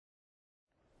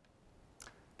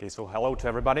Okay, so hello to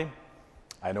everybody.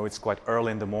 I know it's quite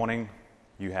early in the morning.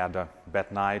 You had a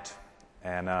bad night,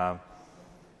 and I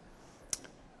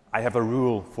have a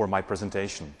rule for my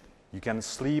presentation. You can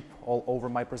sleep all over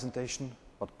my presentation,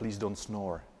 but please don't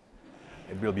snore.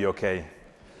 It will be okay.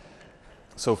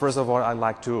 So first of all, I'd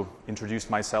like to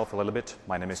introduce myself a little bit.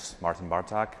 My name is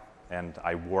Bartak, and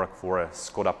I work for a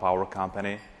Skoda Power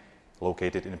company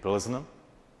located in Pilsen.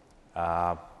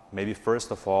 Maybe first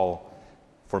of all,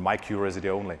 for my curiosity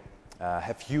only,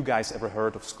 have you guys ever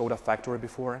heard of Skoda factory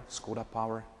before? Skoda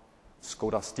Power,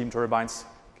 Skoda steam turbines,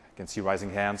 I can see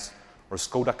rising hands, or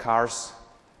Skoda cars?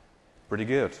 Pretty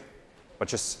good. But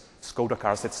just Skoda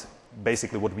cars, that's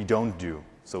basically what we don't do,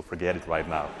 so forget it right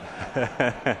now.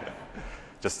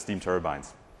 Just steam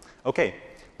turbines. Okay,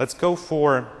 let's go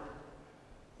for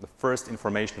the first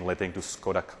information relating to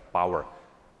Skoda Power.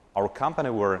 Our company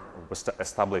was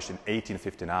established in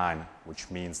 1859,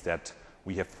 which means that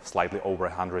we have slightly over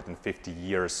 150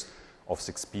 years of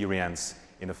experience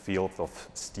in the field of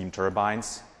steam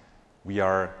turbines. We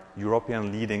are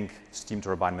European leading steam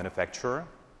turbine manufacturer.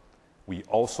 We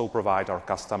also provide our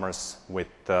customers with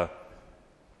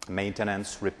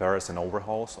maintenance, repairs and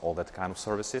overhauls, all that kind of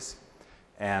services.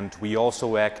 And we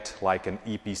also act like an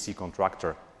EPC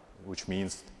contractor, which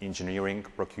means engineering,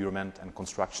 procurement and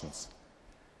constructions.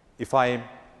 If I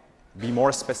be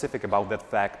more specific about that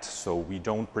fact, so we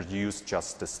don't produce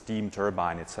just the steam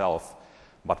turbine itself,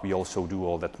 but we also do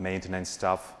all that maintenance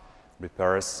stuff,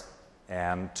 repairs,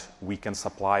 and we can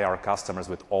supply our customers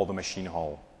with all the machine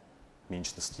hull.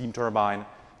 Means the steam turbine,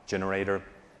 generator,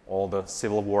 all the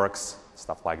civil works,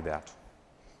 stuff like that.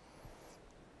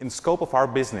 In scope of our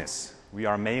business, we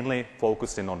are mainly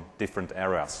focusing on different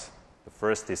areas. The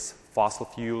first is fossil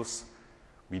fuels.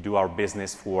 We do our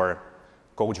business for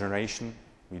cogeneration.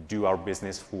 We do our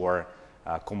business for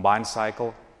combined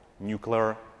cycle,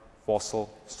 nuclear,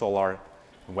 fossil, solar,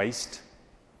 waste.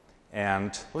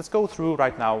 And let's go through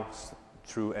right now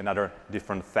through another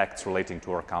different facts relating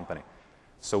to our company.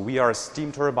 So we are a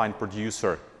steam turbine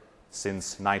producer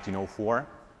since 1904.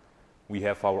 We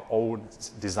have our own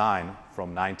design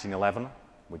from 1911,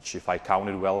 which if I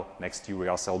counted well, next year we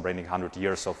are celebrating 100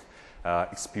 years of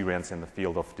experience in the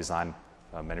field of design,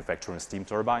 manufacturing steam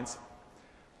turbines.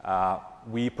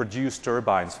 We produce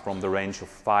turbines from the range of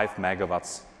 5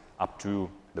 megawatts up to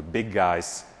the big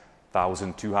guys,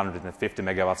 1,250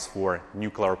 megawatts for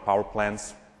nuclear power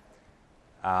plants.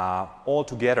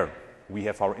 Altogether, we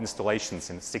have our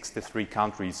installations in 63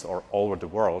 countries or all over the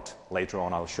world. Later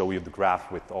on, I'll show you the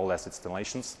graph with all these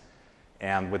installations.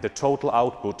 And with the total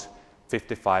output,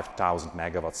 55,000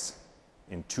 megawatts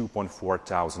in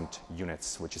 2,400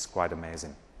 units, which is quite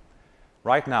amazing.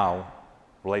 Right now,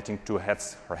 relating to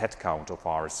our head count of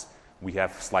ours, we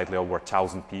have slightly over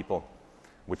 1,000 people,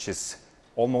 which is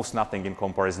almost nothing in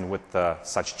comparison with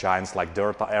such giants like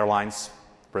Delta Airlines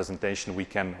presentation we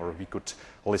could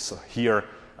listen here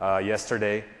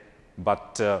yesterday.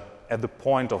 But at the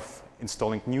point of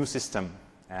installing new system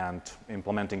and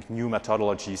implementing new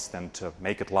methodologies and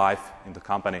make it live in the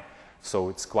company, so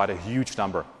it's quite a huge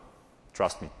number,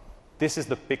 trust me. This is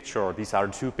the picture, these are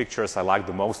two pictures I like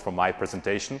the most from my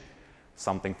presentation.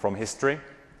 Something from history.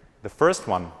 The first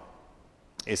one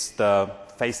is the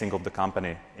facing of the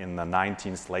company in the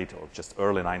 19th, late or just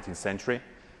early 19th century.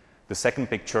 The second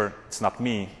picture, it's not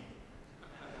me,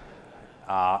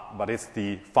 but it's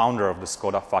the founder of the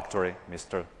Skoda factory,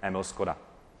 Mr. Emil Skoda.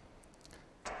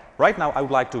 Right now, I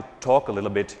would like to talk a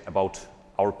little bit about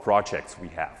our projects we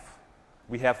have.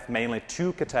 We have mainly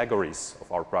two categories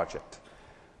of our project.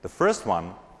 The first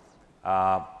one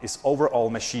is overall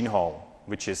machine hull,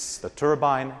 which is the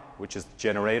turbine, which is the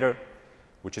generator,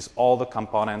 which is all the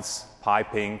components,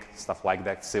 piping, stuff like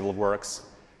that, civil works.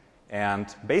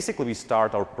 And basically we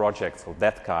start our projects of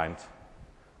that kind,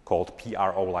 called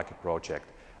PRO like a project,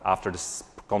 after the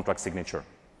contract signature.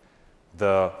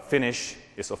 The finish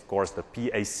is of course the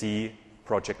PAC,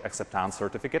 Project Acceptance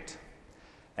Certificate.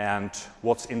 And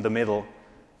what's in the middle,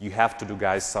 you have to do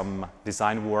guys some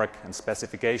design work and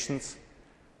specifications.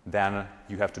 Then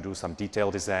you have to do some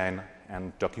detailed design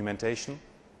and documentation.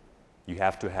 You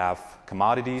have to have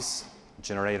commodities,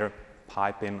 generator,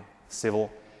 piping, civil,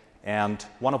 and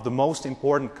one of the most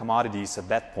important commodities at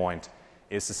that point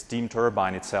is the steam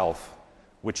turbine itself,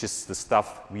 which is the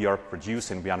stuff we are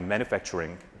producing, we are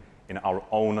manufacturing in our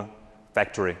own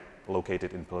factory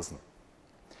located in Pilsen.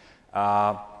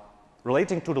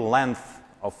 Relating to the length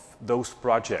of those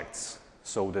projects,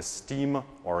 so the steam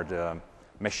or the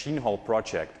machine hull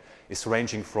project is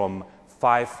ranging from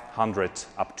 500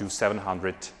 up to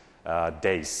 700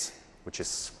 days, which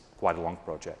is quite a long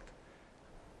project.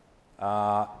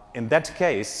 In that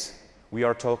case, we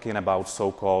are talking about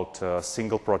so-called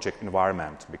single project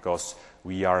environment, because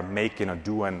we are making or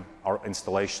doing our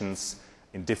installations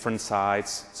in different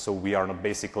sites, so we are not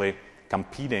basically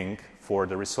competing for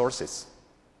the resources.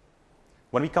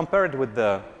 When we compare it with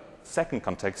the second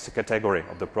category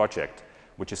of the project,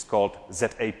 which is called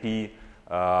ZAP,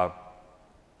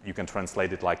 you can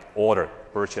translate it like order,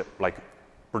 purchase, like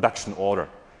production order.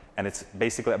 And it's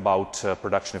basically about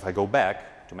production. If I go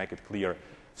back to make it clear,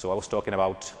 so I was talking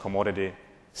about commodity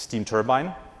steam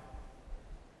turbine,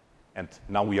 and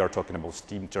now we are talking about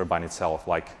steam turbine itself,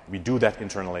 like we do that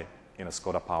internally in a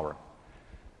Skoda Power.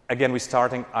 Again, we're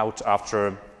starting out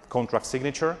after contract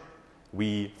signature.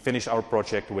 We finish our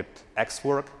project with X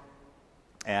work,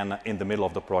 and in the middle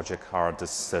of the project are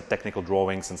these technical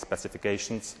drawings and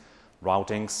specifications,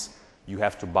 routings. You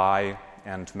have to buy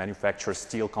and manufacture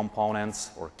steel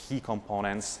components or key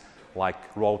components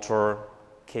like rotor,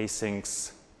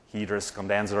 casings, heaters,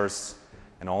 condensers,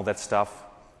 and all that stuff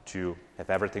to have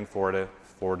everything for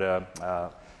the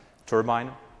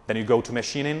turbine. Then you go to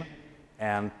machining,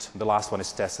 and the last one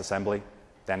is test assembly.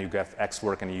 Then you get X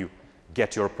work and you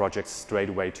get your projects straight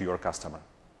away to your customer.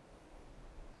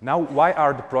 Now, why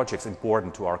are the projects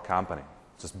important to our company?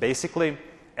 Just basically,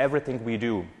 everything we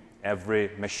do,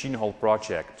 every machine hall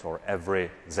project or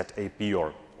every ZAP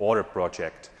or order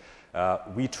project,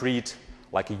 we treat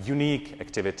like a unique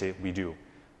activity we do.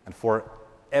 And for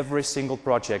every single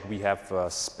project, we have a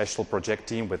special project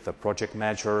team with a project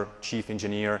manager, chief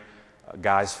engineer,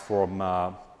 guys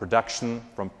from production,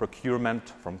 from procurement,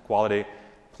 from quality,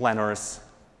 planners,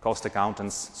 cost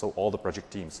accountants, so all the project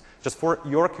teams. Just for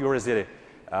your curiosity,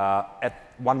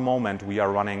 at one moment we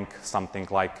are running something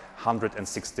like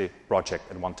 160 projects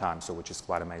at one time, so which is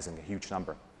quite amazing, a huge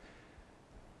number.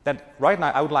 Then right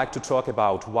now I would like to talk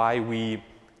about why we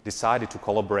decided to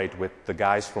collaborate with the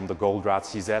guys from the Goldratt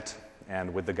CZ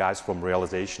and with the guys from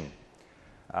realization.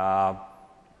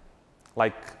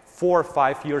 Like 4 or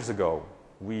 5 years ago,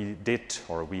 we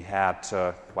had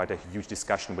quite a huge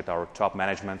discussion with our top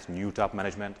management, new top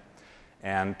management,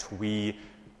 and we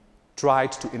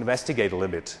tried to investigate a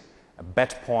little bit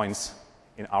bad points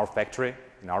in our factory,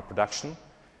 in our production,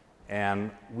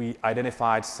 and we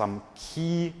identified some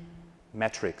key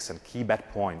metrics and key bad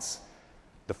points.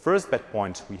 The first bad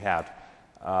point we had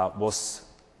was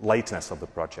lateness of the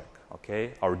project.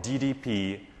 Okay, our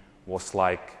DDP was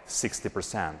like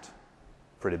 60%,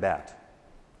 pretty bad.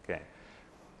 Okay,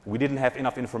 we didn't have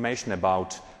enough information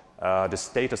about the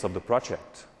status of the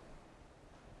project.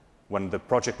 When the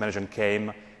project manager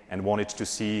came and wanted to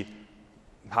see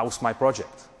how's my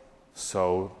project,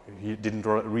 so he didn't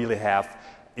really have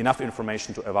enough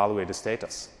information to evaluate the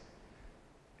status.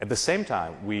 At the same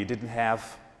time, we didn't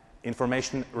have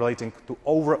information relating to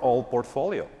overall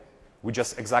portfolio. We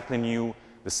just exactly knew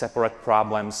the separate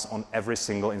problems on every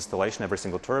single installation, every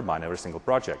single turbine, every single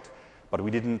project, but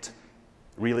we didn't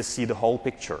really see the whole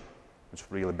picture, which is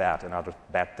really bad, and other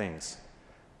bad things.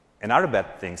 And other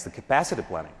bad things, the capacity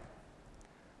planning.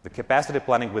 The capacity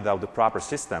planning without the proper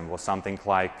system was something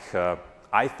like,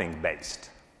 I think, based.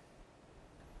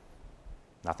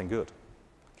 Nothing good.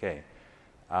 Okay.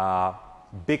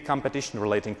 Big competition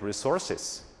relating to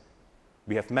resources.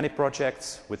 We have many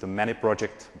projects with many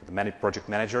project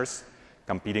managers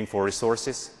competing for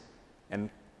resources, and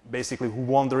basically who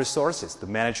won the resources? The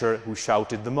manager who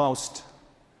shouted the most,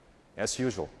 as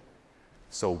usual.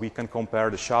 So we can compare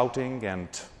the shouting and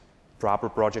proper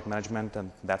project management,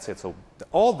 and that's it. So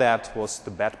all that was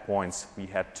the bad points we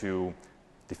had to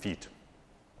defeat.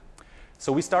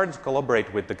 So we started to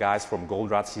collaborate with the guys from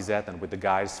Goldratt CZ and with the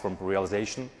guys from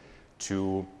realization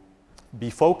to be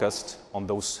focused on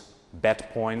those bad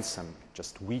points and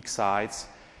just weak sides,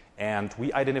 and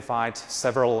we identified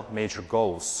several major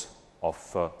goals of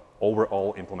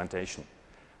overall implementation.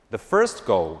 The first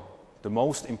goal, the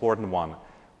most important one,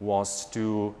 was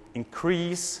to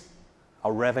increase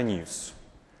our revenues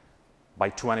by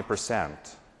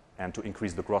 20% and to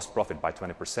increase the gross profit by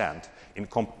 20%.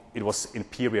 It was in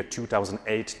period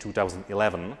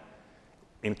 2008-2011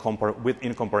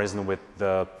 in comparison with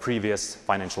the previous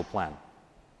financial plan.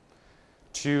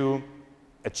 To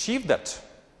achieve that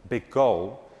big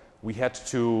goal, we had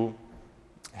to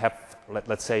have,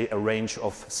 let's say, a range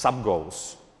of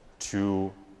sub-goals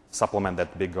to supplement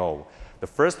that big goal. The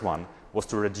first one was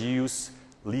to reduce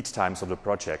lead times of the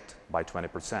project by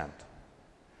 20%.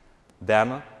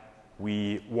 Then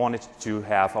we wanted to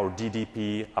have our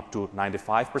DDP up to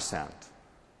 95%.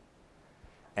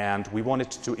 And we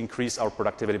wanted to increase our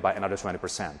productivity by another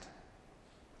 20%.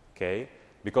 Okay?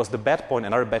 Because the bad point,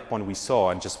 another bad point we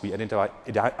saw and just we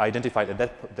identified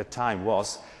at that time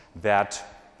was that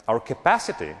our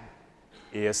capacity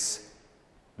is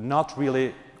not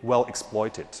really well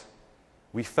exploited.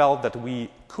 We felt that we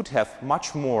could have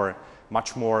much more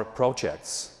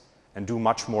projects and do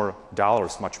much more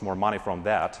dollars, much more money from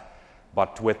that,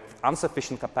 but with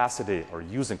insufficient capacity or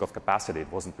using of capacity,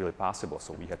 it wasn't really possible,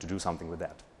 so we had to do something with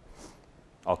that.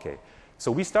 Okay,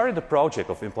 so we started the project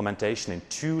of implementation in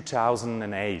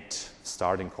 2008,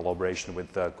 starting collaboration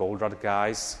with the Goldratt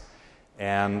guys,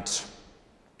 and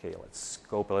okay, let's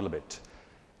scope a little bit.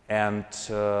 And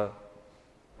the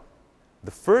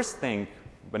first thing,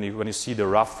 when you see the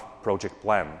rough project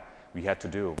plan we had to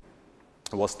do,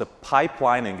 was the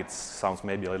pipelining. It sounds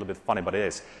maybe a little bit funny, but it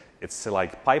is. It's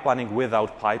like pipelining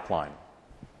without pipeline.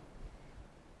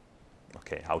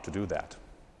 Okay, how to do that?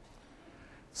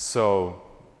 So,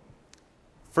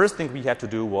 first thing we had to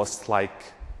do was like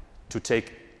to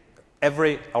take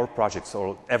our projects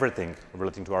or everything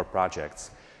relating to our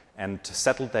projects and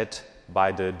settle that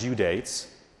by the due dates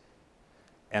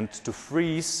and to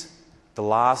freeze the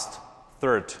last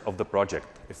third of the project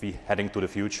if we're heading to the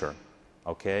future,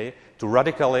 okay, to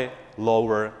radically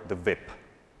lower the WIP.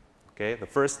 Okay, the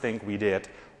first thing we did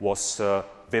was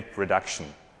WIP reduction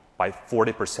by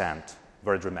 40%,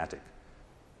 very dramatic,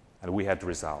 and we had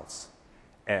results.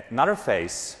 Another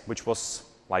phase, which was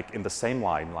like in the same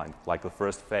line like the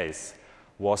first phase,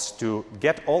 was to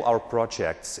get all our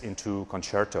projects into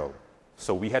Concerto.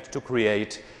 So we had to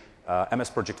create MS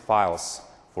project files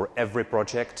for every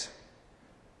project,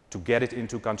 to get it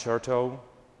into Concerto,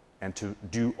 and to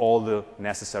do all the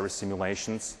necessary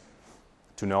simulations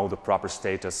to know the proper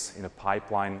status in a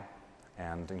pipeline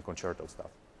and in Concerto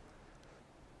stuff.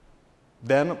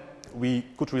 Then we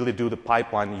could really do the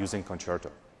pipeline using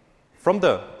Concerto. From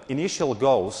the initial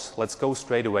goals, let's go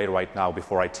straight away right now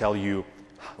before I tell you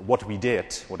what we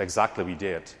did, what exactly we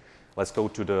did. Let's go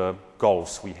to the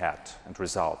goals we had and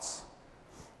results.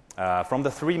 From the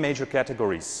three major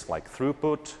categories like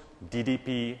throughput,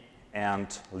 DDP,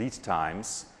 and lead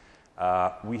times,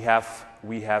 we have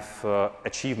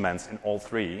achievements in all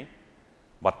three,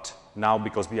 but now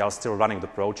because we are still running the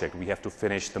project, we have to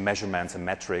finish the measurements and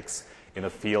metrics in the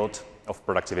field of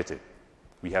productivity.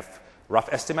 We have rough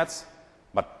estimates,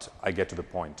 but I get to the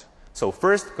point. So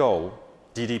first goal,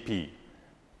 DDP.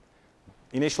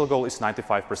 Initial goal is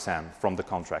 95% from the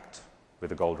contract with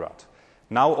the Goldratt.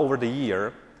 Now over the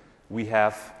year, we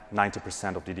have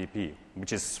 90% of DDP,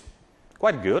 which is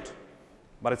quite good,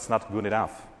 but it's not good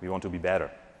enough. We want to be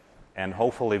better. And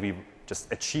hopefully we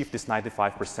just achieve this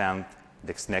 95%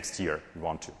 next year, we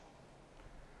want to.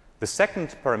 The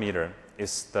second parameter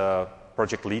is the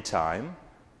project lead time,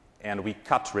 and we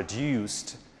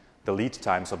reduced the lead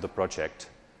times of the project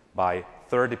by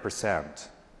 30%.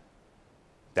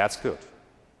 That's good.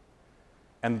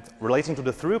 And relating to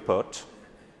the throughput,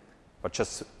 but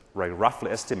just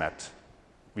roughly estimate,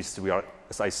 we are,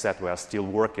 as I said, we are still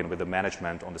working with the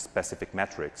management on the specific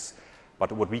metrics.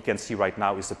 But what we can see right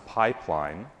now is a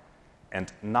pipeline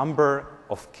and number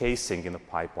of casing in the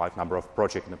pipeline, number of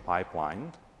projects in the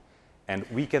pipeline. And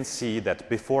we can see that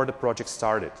before the project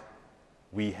started,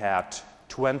 we had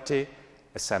 20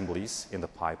 assemblies in the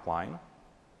pipeline.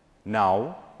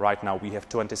 Now, right now, we have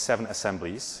 27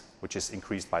 assemblies, which is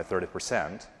increased by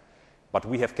 30%, but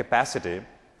we have capacity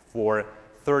for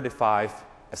 35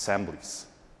 assemblies,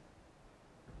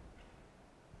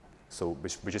 so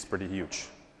which is pretty huge.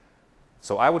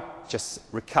 So I would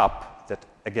just recap that,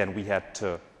 again, we had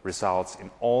results in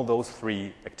all those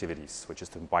three activities, which is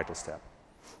the vital step.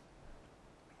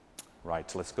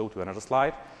 Right, so let's go to another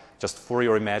slide. Just for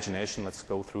your imagination, let's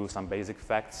go through some basic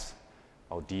facts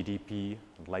about DDP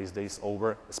and last days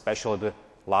over, especially the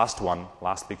last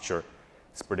picture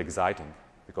is pretty exciting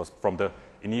because from the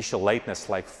initial lateness,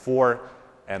 like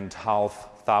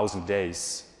 4,500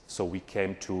 days, so we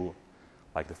came to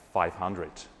like the 500,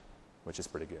 which is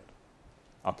pretty good.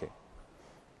 Okay.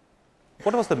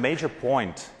 What was the major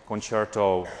point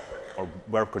Concerto, or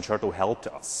where Concerto helped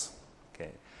us?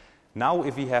 Okay. Now,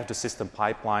 if we have the system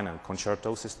pipeline and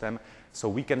Concerto system, so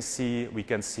we can see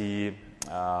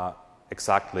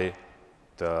exactly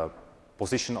the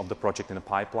position of the project in the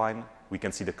pipeline. We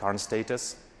can see the current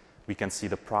status. We can see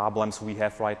the problems we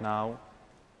have right now.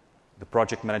 The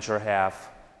project managers have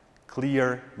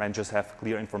clear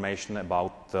information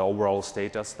about the overall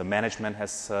status. The management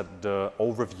has the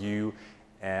overview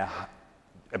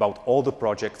about all the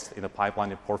projects in the pipeline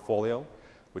and portfolio,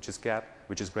 which is great.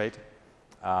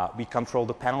 We control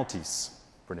the penalties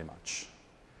pretty much.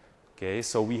 Okay,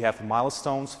 so we have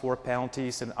milestones for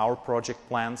penalties in our project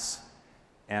plans,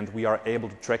 and we are able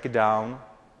to track it down,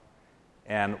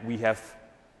 and we have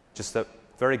just a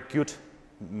very good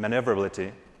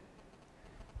maneuverability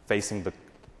facing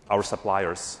our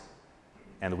suppliers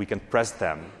and we can press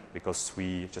them because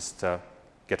we just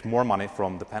get more money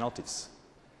from the penalties.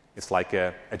 It's like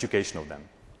education of them.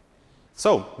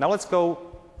 So now let's go,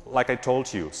 like I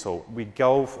told you. So we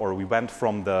went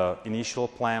from the initial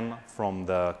plan, from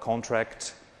the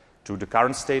contract to the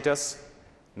current status.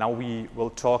 Now we will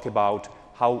talk about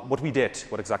what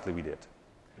exactly we did.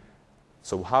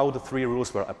 So how the 3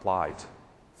 rules were applied.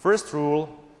 First rule,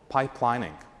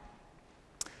 pipelining.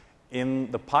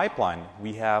 In the pipeline,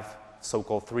 we have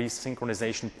so-called 3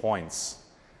 synchronization points.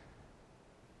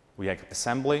 We have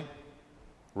assembly,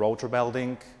 rotor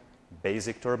welding,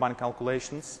 basic turbine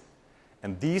calculations.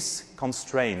 And these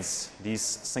constraints, these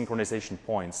synchronization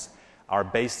points, are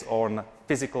based on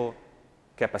physical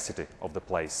capacity of the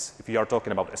place. If you are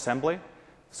talking about assembly,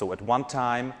 so at one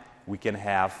time we can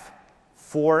have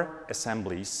 4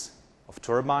 assemblies of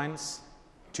turbines,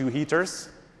 2 heaters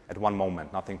at one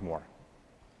moment, nothing more.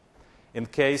 In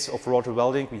case of rotor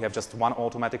welding, we have just 1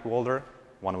 automatic welder,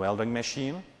 1 welding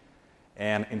machine.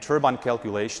 And in turbine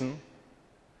calculation,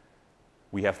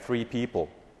 we have 3 people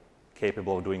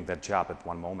capable of doing that job at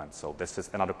one moment. So this is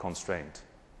another constraint.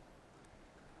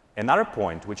 Another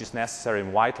point which is necessary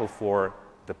and vital for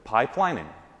the pipelining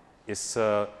is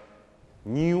a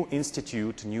new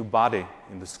institute, new body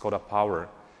in the Skoda Power,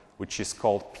 which is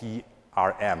called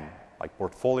PRM, like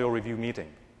Portfolio Review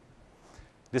Meeting.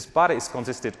 This body is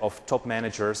consisted of top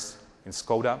managers in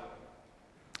Skoda,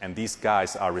 and these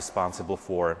guys are responsible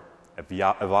for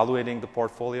evaluating the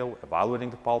portfolio, evaluating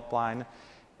the pipeline,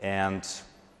 and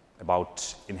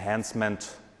about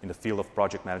enhancement in the field of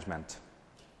project management.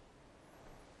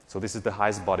 So this is the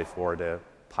highest body for the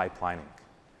pipelining.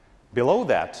 Below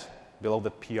that, below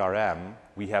the PRM,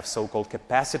 we have so-called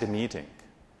capacity meeting,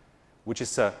 which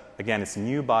is, again, it's a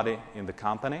new body in the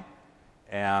company,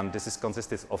 and this is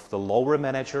consisted of the lower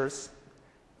managers.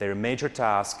 Their major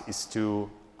task is to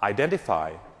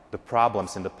identify the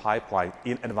problems in the pipeline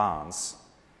in advance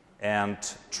and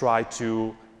try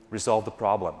to resolve the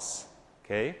problems.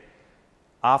 Okay?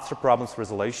 After problems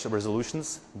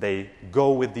resolutions, they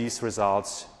go with these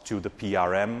results to the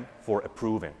PRM for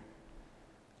approving.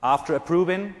 After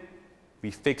approving,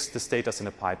 we fix the status in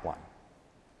the pipeline.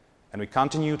 And we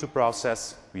continue to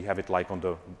process. We have it like on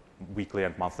the weekly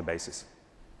and monthly basis.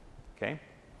 Okay?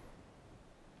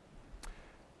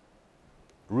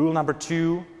 Rule number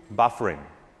 2, buffering.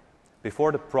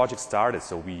 Before the project started,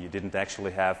 so we didn't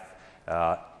actually have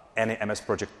any MS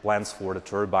project plans for the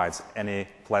turbines, any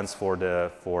plans for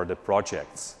the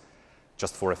projects,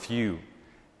 just for a few.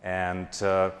 And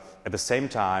at the same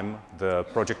time, the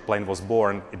project plan was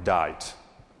born, it died.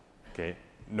 Okay?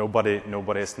 Nobody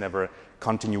has never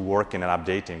continued working and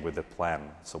updating with the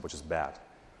plan, so which is bad.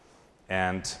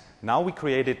 And now we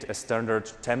created a standard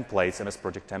templates, MS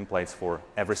project templates for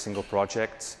every single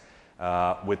project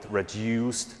with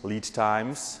reduced lead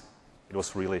times. It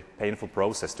was really a painful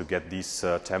process to get these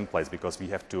templates because we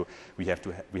had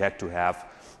to have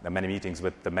many meetings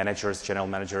with the managers, general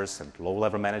managers, and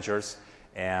low-level managers,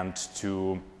 and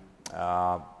to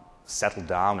settle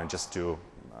down and just to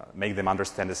make them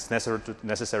understand it's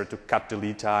necessary to cut the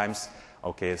lead times.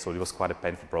 Okay, so it was quite a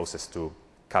painful process to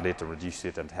cut it or reduce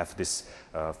it and have this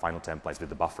final templates with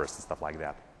the buffers and stuff like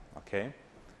that. Okay.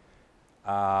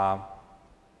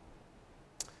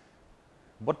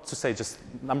 What to say? Just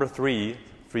number 3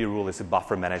 rule is a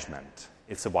buffer management.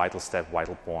 It's a vital step,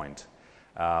 vital point.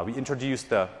 We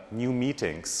introduced new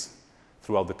meetings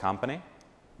throughout the company,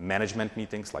 management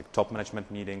meetings like top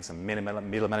management meetings and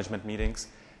middle management meetings,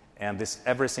 and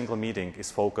every single meeting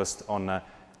is focused on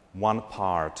one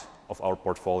part of our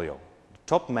portfolio. The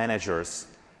top managers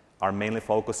are mainly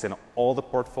focused on all the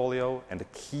portfolio and the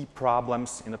key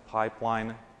problems in the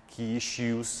pipeline, key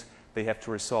issues they have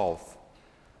to resolve.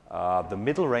 The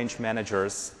middle range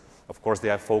managers, of course, they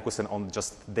are focusing on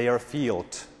just their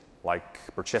field, like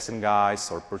purchasing guys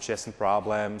or purchasing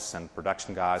problems, and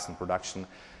production guys and production,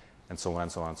 and so on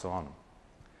and so on and so on.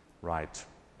 Right.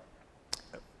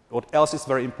 What else is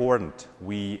very important?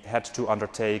 We had to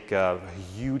undertake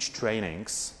huge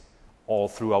trainings all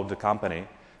throughout the company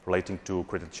relating to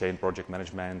critical chain project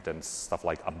management and stuff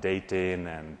like updating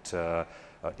and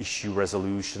issue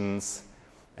resolutions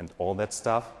and all that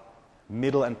stuff.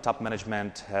 Middle and top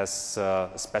management has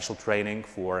special training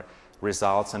for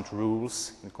results and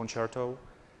rules in Concerto.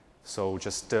 So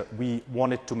just we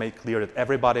wanted to make clear that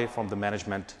everybody from the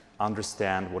management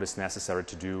understand what is necessary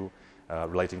to do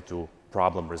relating to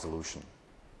problem resolution.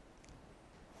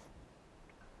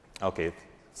 Okay,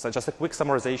 so just a quick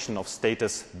summarization of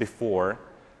status before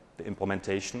the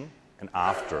implementation and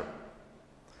after.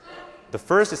 The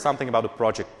first is something about the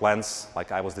project plans,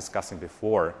 like I was discussing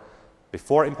before.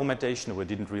 Before implementation, we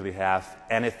didn't really have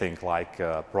anything like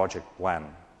a project plan.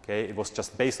 Okay? It was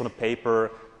just based on a paper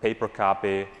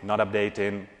copy, not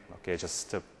updating, okay,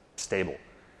 just stable.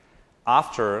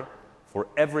 After, for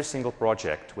every single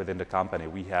project within the company,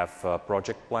 we have a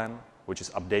project plan, which is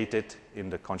updated in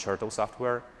the Concerto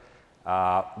software,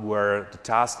 where the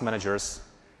task managers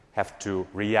have to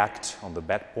react on the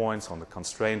bad points, on the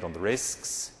constraint, on the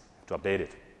risks, to update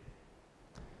it.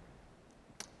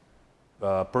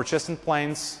 Purchasing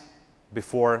plans,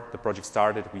 before the project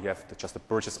started, we have just the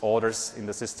purchase orders in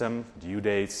the system, due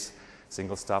dates,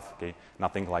 single stuff, okay,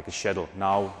 nothing like a schedule.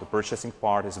 Now the purchasing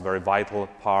part is a very vital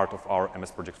part of our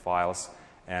MS project files,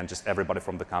 and just everybody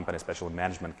from the company, especially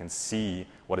management, can see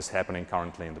what is happening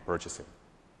currently in the purchasing.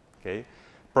 Okay?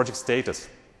 Project status.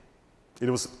 It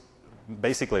was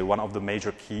basically one of the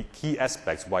major key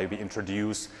aspects why we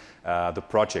introduced the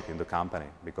project in the company,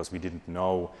 because we didn't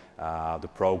know the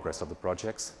progress of the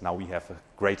projects. Now we have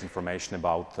great information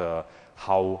about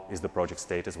how is the project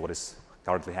status, what is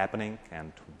currently happening,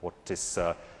 and what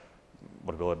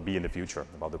will it be in the future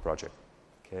about the project.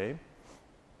 Okay.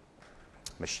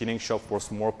 Machining shop for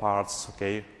small parts.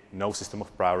 Okay. No system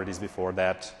of priorities before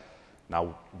that.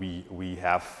 Now we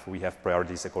have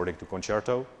priorities according to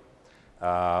Concerto.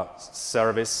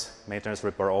 Service, maintenance,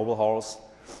 repair, overhauls.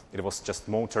 It was just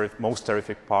most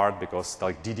terrific part, because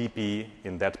like DDP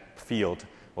in that field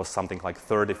was something like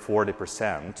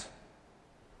 30–40%.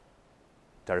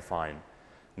 Terrifying.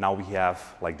 Now we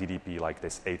have like DDP like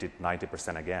this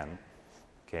 80–90% again.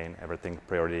 Okay, and everything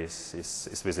priority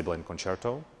is visible in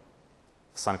Concerto.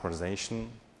 Synchronization.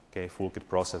 Okay, full kit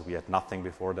process. We had nothing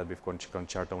before that with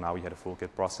Concerto. Now we had a full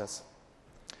kit process.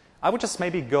 I would just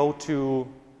maybe go to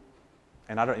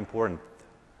another important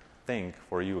thing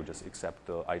for you, just accept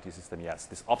the IT system. Yes,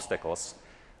 these obstacles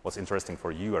was interesting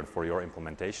for you and for your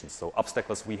implementation. So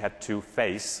obstacles we had to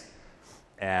face,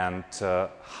 and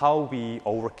how we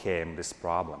overcame these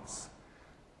problems.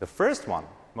 The first one,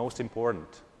 most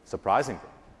important, surprisingly,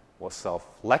 was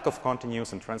lack of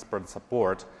continuous and transparent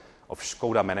support of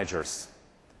Skoda managers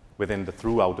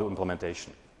throughout the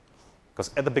implementation.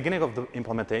 Because at the beginning of the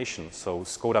implementation, so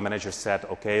Skoda managers said,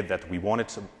 okay, that we wanted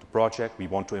the project, we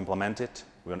want to implement it,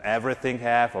 we want everything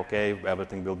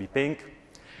everything will be pink,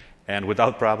 and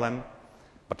without problem.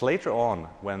 But later on,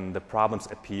 when the problems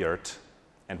appeared,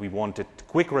 and we wanted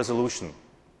quick resolution,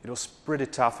 it was pretty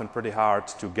tough and pretty hard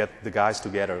to get the guys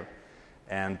together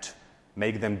and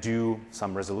make them do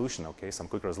some resolution, okay, some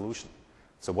quick resolution.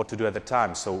 So what to do at the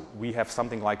time? So we have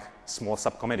something like small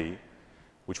subcommittee,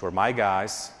 which were my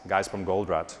guys from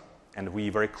Goldratt, and we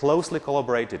very closely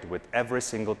collaborated with every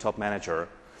single top manager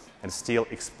and still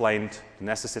explained the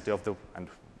necessity of and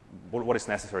what is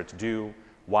necessary to do,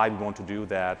 why we want to do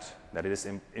that it is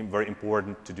very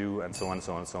important to do, and so on and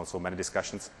so on and so on. So many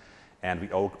discussions, and we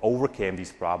overcame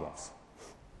these problems.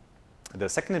 The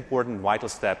second important vital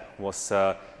step was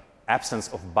absence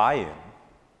of buy-in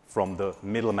from the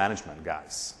middle management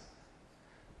guys.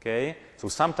 Okay, so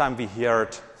sometimes we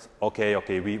heard, okay,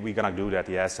 we're gonna do that,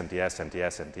 yes, and yes, and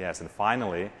yes, and yes, and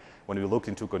finally, when we looked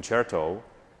into Concerto,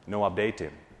 no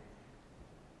updating.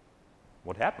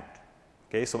 What happened?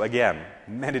 Okay, so again,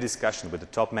 many discussions with the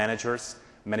top managers,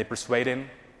 many persuading,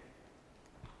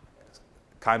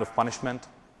 kind of punishment,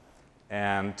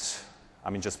 and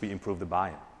just we improved the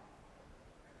buy-in.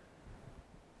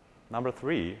 Number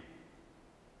 3,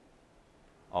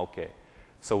 okay,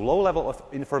 so low level of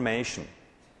information.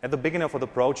 At the beginning of the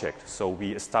project, so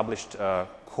we established a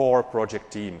core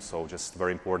project team, so just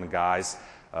very important guys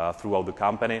throughout the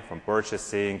company, from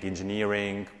purchasing,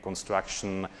 engineering,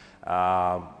 construction,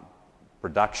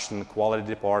 production, quality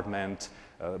department,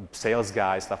 sales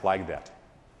guys, stuff like that.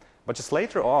 But just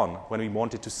later on, when we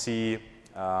wanted to see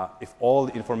if all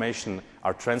the information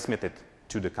are transmitted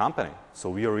to the company,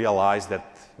 so we realized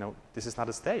that this is not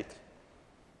a state.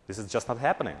 This is just not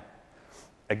happening.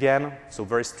 Again, so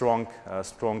very strong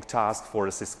task for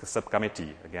the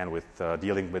subcommittee, again, with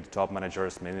dealing with top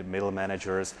managers, middle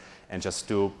managers, and just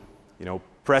to,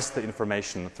 press the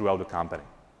information throughout the company.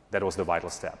 That was the vital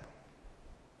step.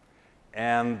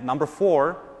 And number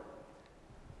 4,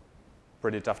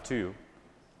 pretty tough too,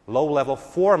 low-level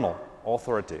formal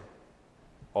authority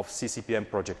of CCPM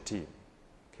project team.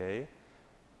 Okay?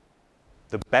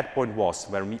 The bad point was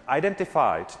when we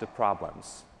identified the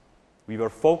problems, we were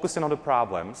focusing on the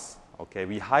problems, okay,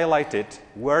 we highlighted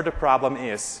where the problem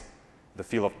is, the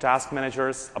field of task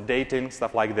managers, updating,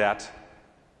 stuff like that,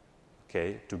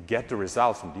 okay, to get the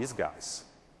results from these guys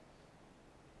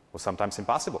was sometimes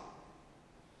impossible.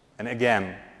 And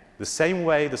again, the same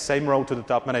way, the same road to the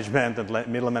top management and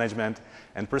middle management,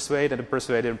 and persuade and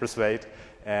persuade and persuade,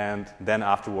 and then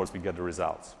afterwards we get the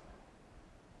results.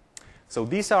 So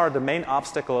these are the main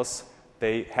obstacles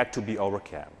they had to be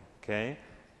overcome. Okay?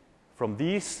 From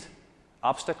these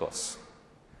obstacles,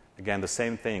 again, the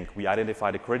same thing, we identify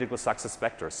the critical success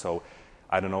factors. So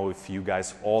I don't know if you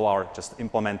guys all are just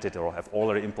implemented or have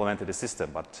already implemented the system,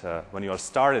 but when you are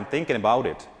starting thinking about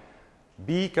it,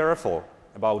 be careful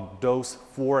about those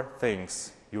 4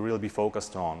 things you will be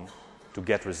focused on to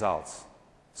get results.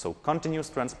 So continuous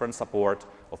transparent support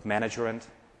of management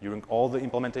during all the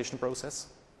implementation process.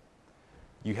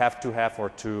 You have to have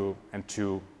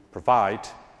to provide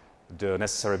the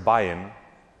necessary buy-in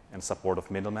and support of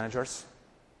middle managers.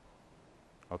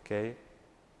 Okay,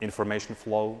 information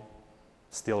flow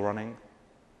still running,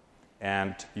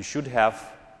 and you should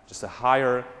have just a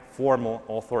higher formal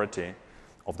authority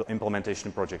of the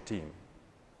implementation project team.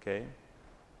 Okay,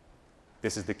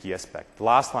 this is the key aspect. The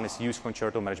last one is use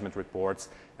concerto management reports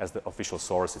as the official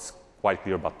source. It's quite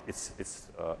clear, but it's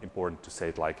important to say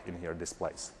it like in here, this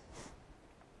place.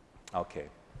 Okay,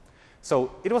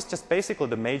 so it was just basically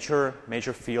the major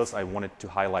fields I wanted to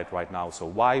highlight right now. So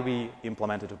why we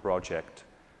implemented a project,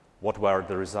 what were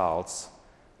the results,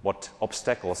 what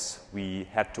obstacles we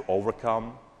had to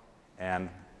overcome, and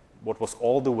what was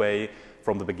all the way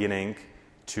from the beginning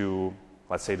to,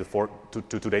 let's say, to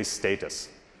today's status.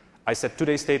 I said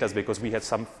today's status because we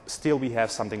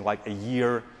have something like a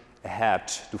year ahead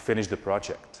to finish the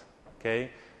project.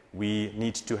 Okay, we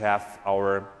need to have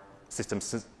our system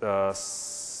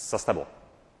sustainable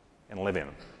and live in,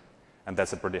 and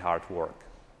that's a pretty hard work.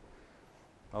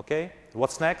 Okay,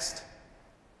 what's next?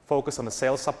 Focus on the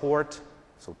sales support,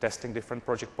 so testing different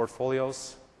project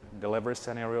portfolios, delivery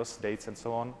scenarios, dates, and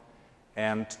so on,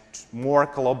 and more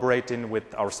collaborating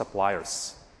with our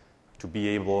suppliers to be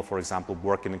able, for example,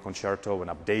 working in concerto and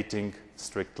updating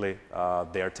strictly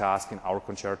their task in our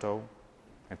concerto,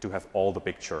 and to have all the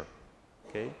picture.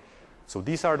 Okay, so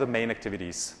these are the main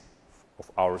activities of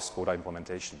our Skoda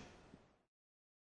implementation.